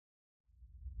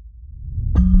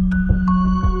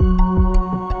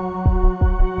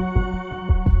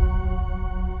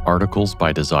Articles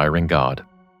by Desiring God.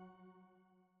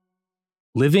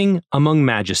 Living Among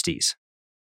Majesties,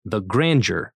 the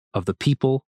Grandeur of the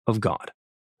People of God.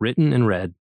 Written and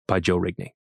read by Joe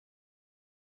Rigney.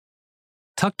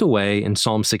 Tucked away in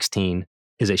Psalm 16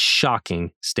 is a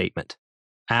shocking statement.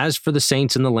 As for the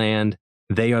saints in the land,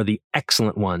 they are the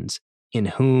excellent ones, in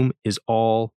whom is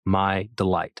all my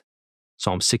delight.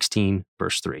 Psalm 16,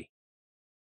 verse 3.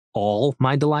 All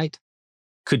my delight?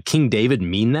 Could King David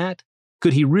mean that?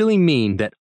 Could he really mean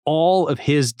that all of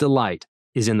his delight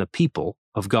is in the people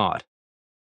of God?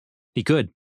 He could.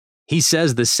 He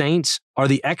says the saints are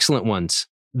the excellent ones.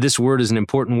 This word is an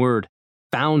important word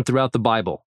found throughout the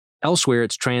Bible. Elsewhere,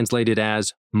 it's translated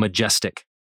as majestic.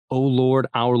 O Lord,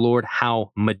 our Lord,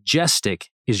 how majestic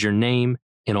is your name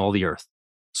in all the earth.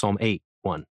 Psalm 8,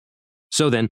 1. So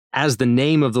then, as the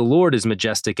name of the Lord is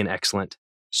majestic and excellent,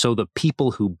 so the people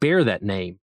who bear that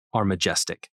name are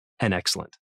majestic and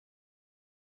excellent.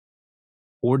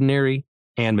 Ordinary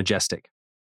and majestic.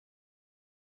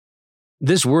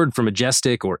 This word for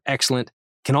majestic or excellent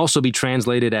can also be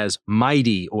translated as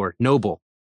mighty or noble.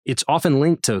 It's often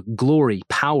linked to glory,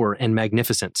 power, and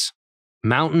magnificence.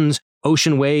 Mountains,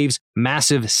 ocean waves,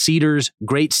 massive cedars,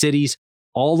 great cities,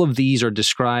 all of these are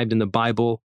described in the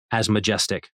Bible as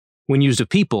majestic. When used of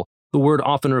people, the word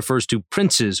often refers to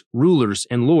princes, rulers,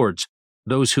 and lords,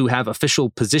 those who have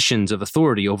official positions of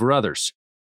authority over others.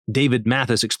 David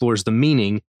Mathis explores the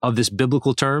meaning of this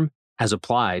biblical term as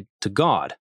applied to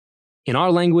God. In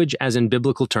our language, as in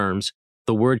biblical terms,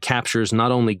 the word captures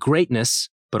not only greatness,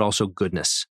 but also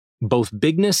goodness, both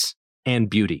bigness and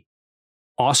beauty,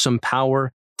 awesome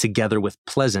power together with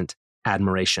pleasant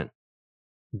admiration.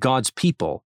 God's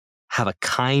people have a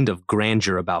kind of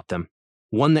grandeur about them,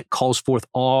 one that calls forth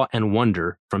awe and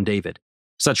wonder from David.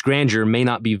 Such grandeur may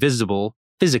not be visible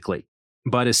physically,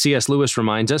 but as C.S. Lewis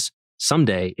reminds us,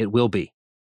 someday it will be.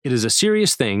 It is a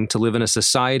serious thing to live in a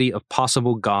society of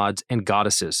possible gods and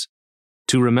goddesses,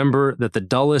 to remember that the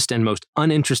dullest and most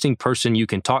uninteresting person you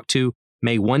can talk to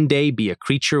may one day be a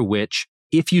creature which,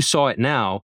 if you saw it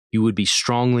now, you would be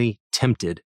strongly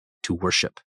tempted to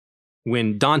worship.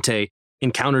 When Dante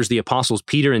encounters the apostles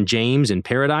Peter and James in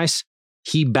paradise,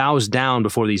 he bows down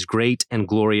before these great and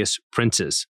glorious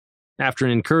princes. After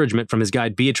an encouragement from his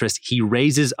guide Beatrice, he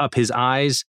raises up his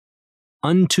eyes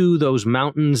unto those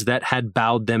mountains that had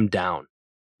bowed them down.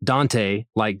 Dante,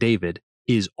 like David,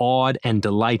 is awed and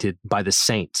delighted by the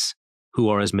saints, who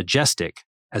are as majestic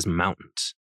as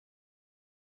mountains.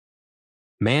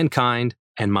 Mankind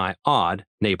and my odd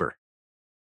neighbor.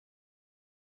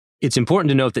 It's important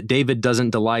to note that David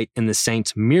doesn't delight in the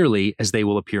saints merely as they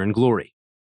will appear in glory.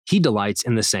 He delights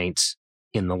in the saints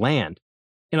in the land.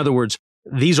 In other words,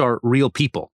 these are real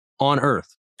people on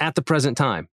earth at the present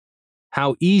time.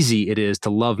 How easy it is to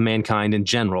love mankind in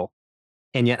general,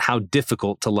 and yet how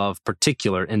difficult to love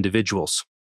particular individuals.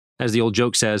 As the old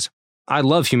joke says, I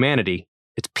love humanity,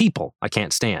 it's people I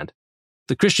can't stand.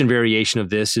 The Christian variation of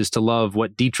this is to love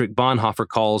what Dietrich Bonhoeffer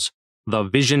calls the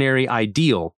visionary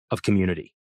ideal of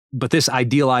community. But this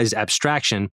idealized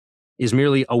abstraction is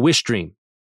merely a wish dream,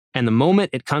 and the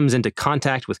moment it comes into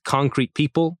contact with concrete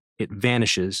people, it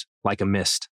vanishes like a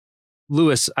mist.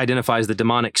 Lewis identifies the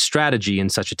demonic strategy in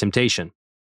such a temptation.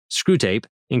 Screwtape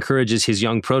encourages his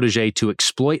young protege to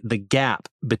exploit the gap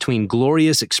between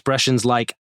glorious expressions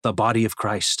like the body of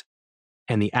Christ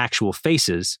and the actual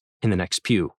faces in the next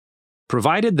pew.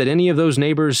 Provided that any of those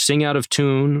neighbors sing out of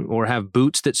tune or have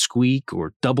boots that squeak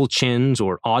or double chins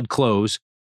or odd clothes,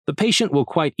 the patient will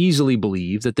quite easily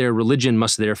believe that their religion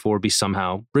must therefore be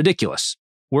somehow ridiculous.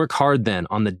 Work hard then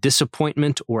on the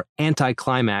disappointment or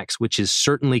anticlimax which is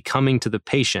certainly coming to the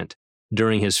patient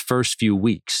during his first few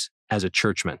weeks as a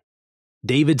churchman.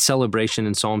 David's celebration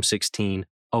in Psalm 16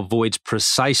 avoids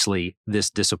precisely this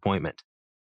disappointment.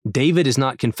 David is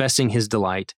not confessing his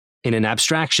delight in an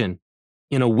abstraction,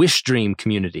 in a wish dream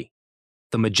community.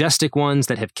 The majestic ones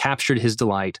that have captured his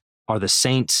delight are the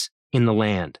saints in the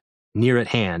land, near at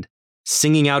hand,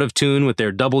 singing out of tune with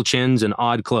their double chins and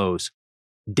odd clothes.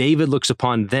 David looks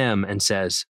upon them and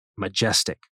says,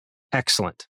 majestic,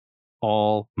 excellent,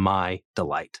 all my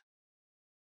delight.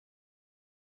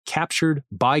 Captured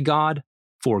by God,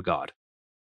 for God.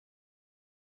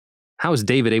 How is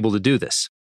David able to do this?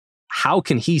 How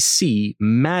can he see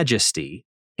majesty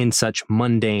in such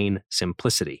mundane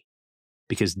simplicity?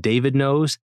 Because David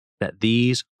knows that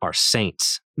these are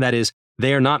saints. That is,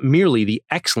 they are not merely the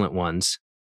excellent ones,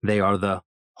 they are the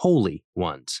holy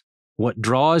ones. What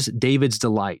draws David's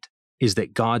delight is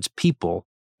that God's people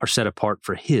are set apart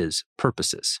for his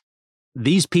purposes.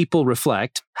 These people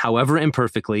reflect, however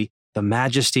imperfectly, the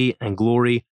majesty and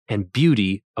glory and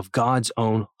beauty of God's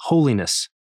own holiness.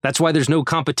 That's why there's no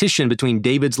competition between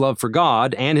David's love for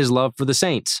God and his love for the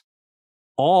saints.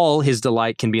 All his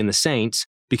delight can be in the saints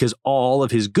because all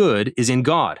of his good is in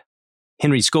God.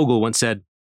 Henry Scougal once said,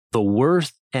 "The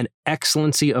worth and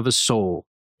excellency of a soul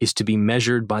is to be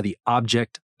measured by the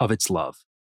object of its love."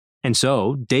 And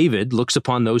so, David looks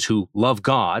upon those who love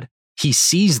God. He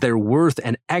sees their worth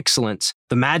and excellence,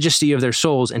 the majesty of their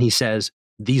souls, and he says,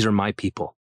 "These are my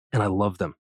people, and I love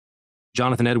them."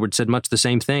 Jonathan Edwards said much the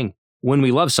same thing. When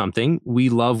we love something, we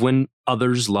love when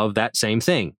others love that same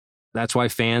thing. That's why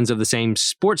fans of the same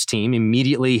sports team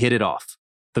immediately hit it off.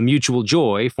 The mutual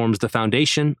joy forms the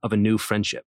foundation of a new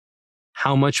friendship.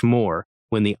 How much more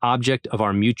when the object of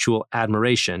our mutual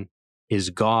admiration is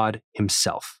God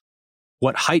himself?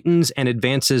 What heightens and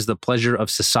advances the pleasure of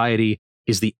society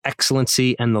is the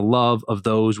excellency and the love of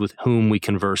those with whom we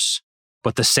converse.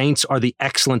 But the saints are the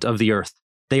excellent of the earth.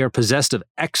 They are possessed of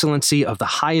excellency of the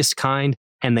highest kind,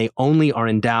 and they only are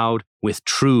endowed with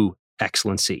true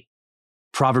excellency.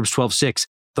 Proverbs 12:6,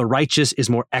 "The righteous is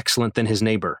more excellent than his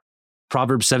neighbor."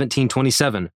 Proverbs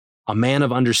 17:27, "A man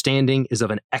of understanding is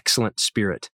of an excellent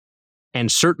spirit."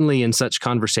 And certainly in such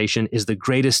conversation is the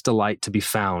greatest delight to be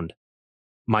found.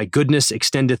 "My goodness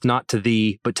extendeth not to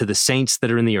thee, but to the saints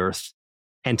that are in the earth,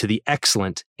 and to the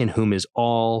excellent in whom is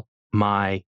all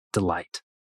my delight."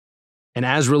 And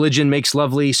as religion makes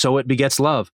lovely, so it begets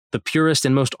love, the purest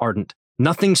and most ardent.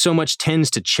 Nothing so much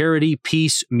tends to charity,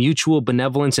 peace, mutual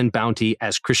benevolence, and bounty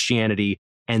as Christianity,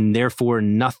 and therefore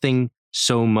nothing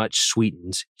so much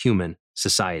sweetens human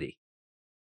society.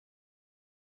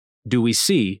 Do we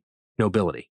see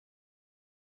nobility?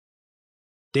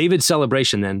 David's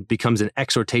celebration then becomes an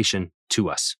exhortation to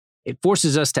us. It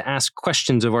forces us to ask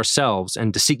questions of ourselves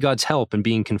and to seek God's help in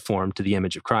being conformed to the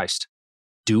image of Christ.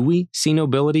 Do we see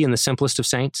nobility in the simplest of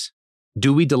saints?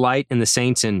 Do we delight in the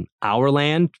saints in our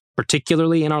land,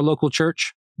 particularly in our local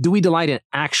church? Do we delight in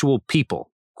actual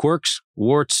people, quirks,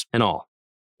 warts, and all?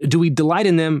 Do we delight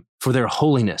in them for their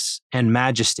holiness and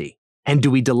majesty? And do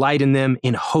we delight in them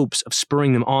in hopes of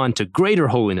spurring them on to greater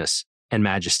holiness and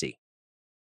majesty?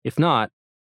 If not,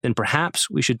 then perhaps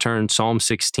we should turn Psalm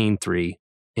 16:3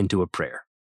 into a prayer.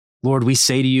 Lord, we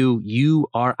say to you, you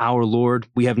are our Lord.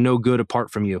 We have no good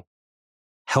apart from you.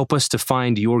 Help us to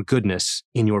find your goodness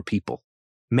in your people.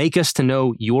 Make us to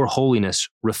know your holiness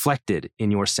reflected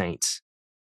in your saints.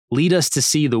 Lead us to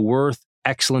see the worth,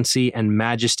 excellency, and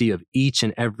majesty of each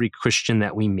and every Christian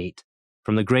that we meet,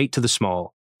 from the great to the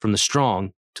small, from the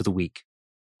strong to the weak.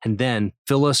 And then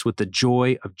fill us with the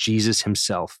joy of Jesus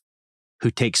himself,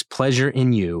 who takes pleasure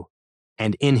in you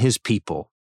and in his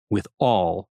people with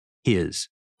all his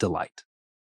delight.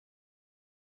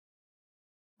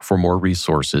 For more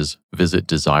resources, visit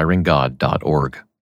desiringgod.org.